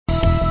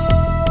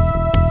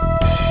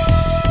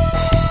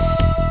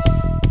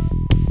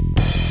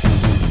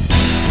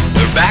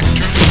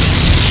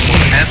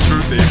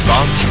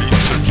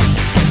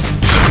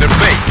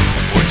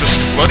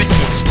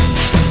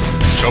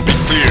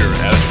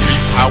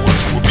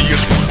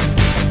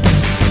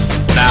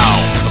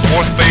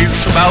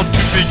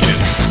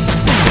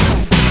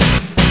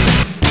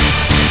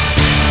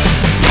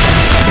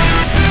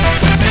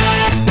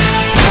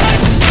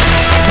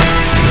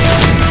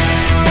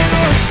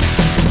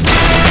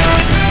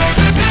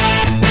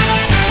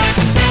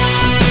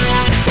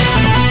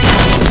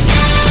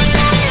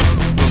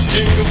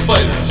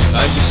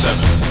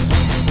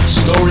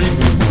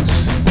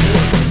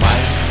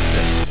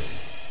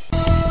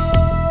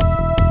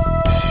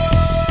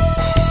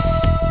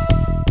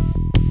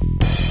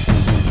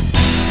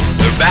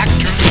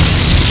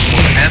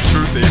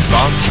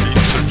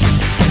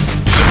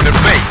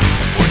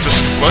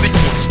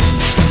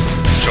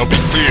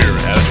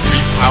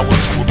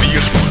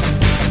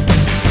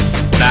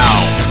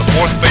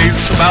fourth phase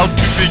is about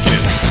to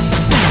begin.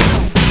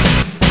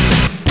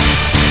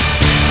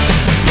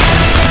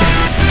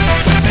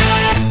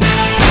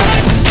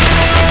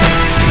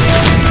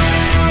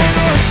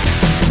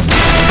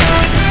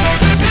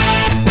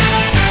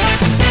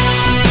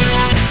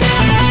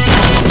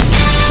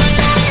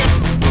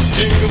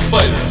 King of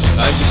Fighters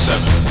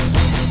 97.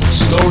 The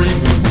story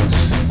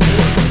moves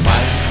toward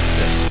my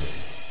destiny.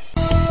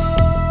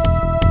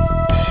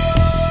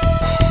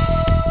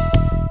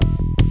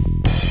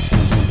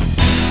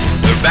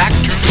 They're back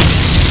to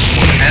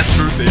for an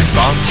answer they've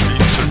gone to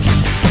be searching.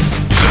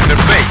 Is it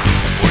their fate,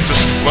 or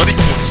just bloody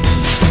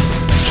coincidence?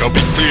 It shall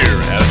be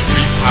clear as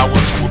three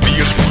powers will be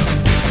as one.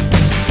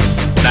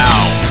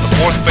 Now, the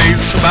fourth phase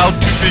is about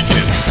to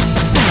begin.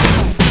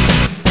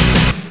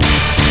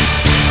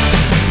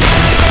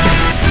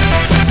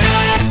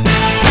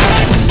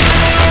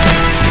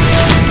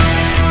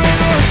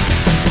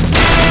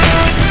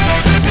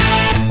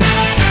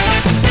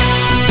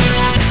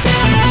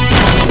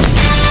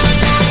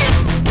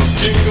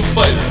 King of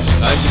Fighters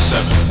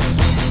 97.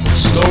 The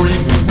story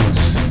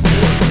moves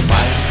toward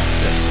my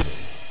destiny.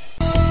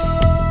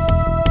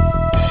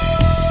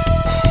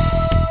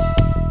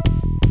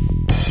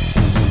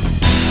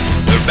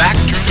 They're back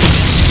to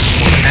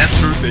for an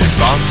answer they've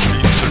gone to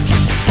be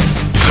searching.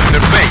 Is it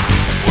their fate,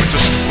 or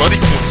just bloody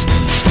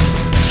coincidence?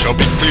 It shall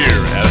be clear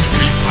as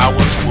three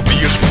powers will be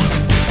as one.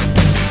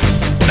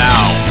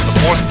 Now, the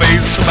fourth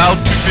phase is about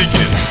to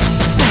begin.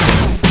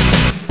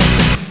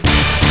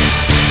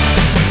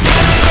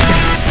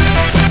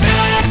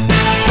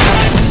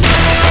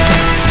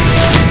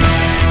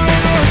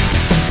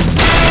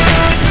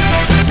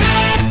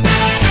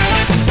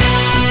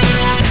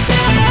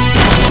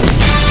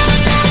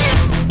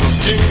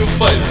 King of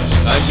Fighters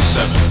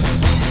 97.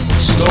 The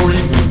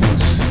story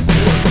moves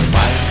toward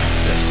my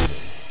destiny.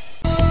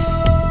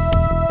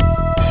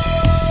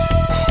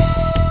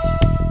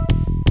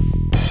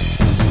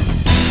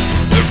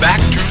 They're back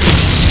to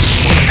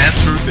for an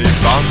answer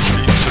they've gone to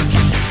be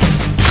searching.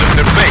 Is it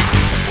their fate,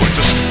 or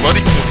just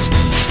bloody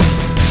coincidence?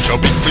 It shall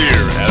be clear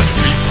as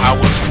three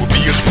powers will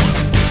be as one.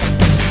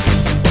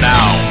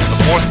 Now, the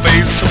fourth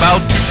phase is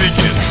about to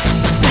begin.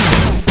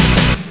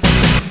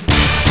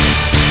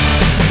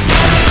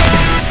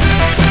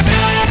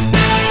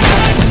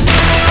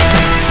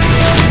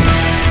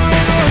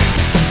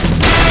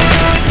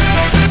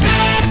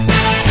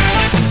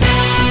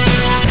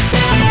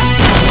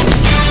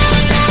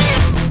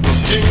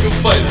 King of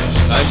Fighters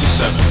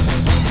 97.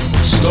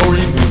 The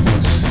story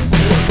moves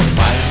toward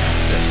my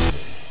destiny.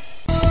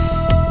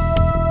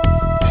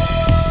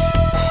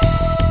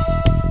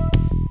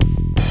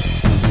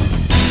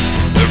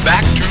 They're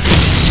back to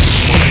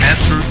for an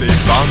answer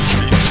they've gone to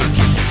be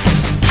searching.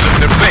 Is it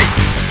their fate,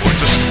 or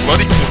just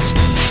bloody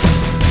coincidence?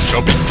 It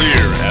shall be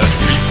clear as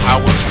three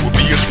powers will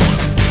be as one.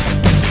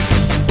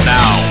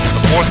 Now,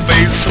 the fourth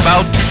phase is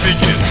about to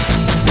begin.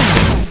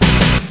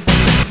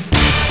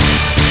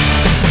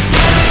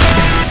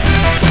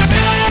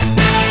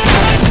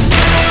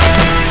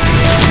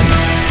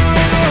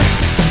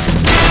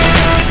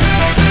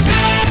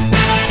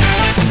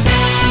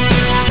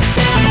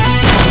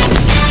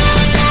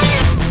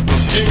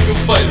 King of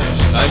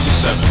Fighters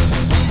 97.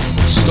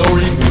 The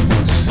story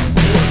moves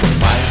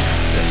toward my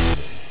destiny.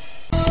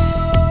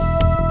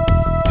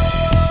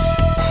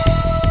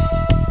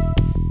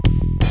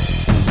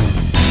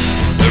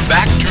 They're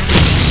back to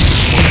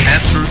for an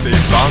answer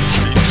they've gone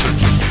to be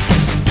searching.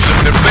 Is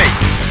it their fate,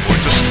 or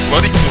just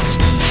bloody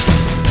coincidence?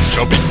 It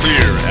shall be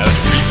clear as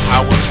three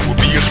powers will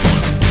be as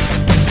one.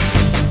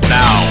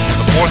 Now,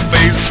 the fourth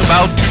phase is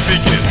about to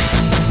begin.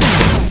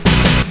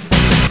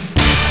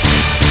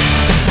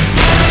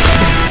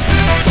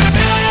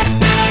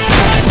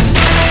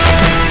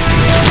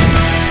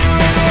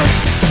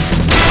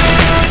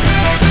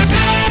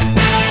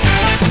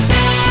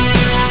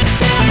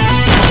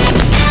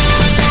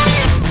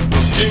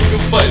 King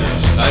of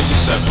Fighters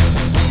 97.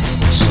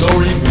 The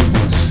story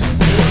moves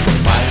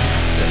toward my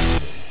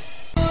destiny.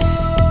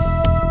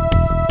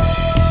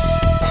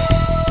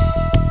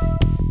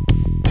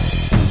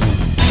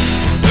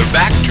 They're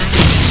back to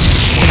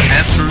for an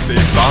answer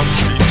they've gone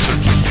to be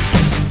searching.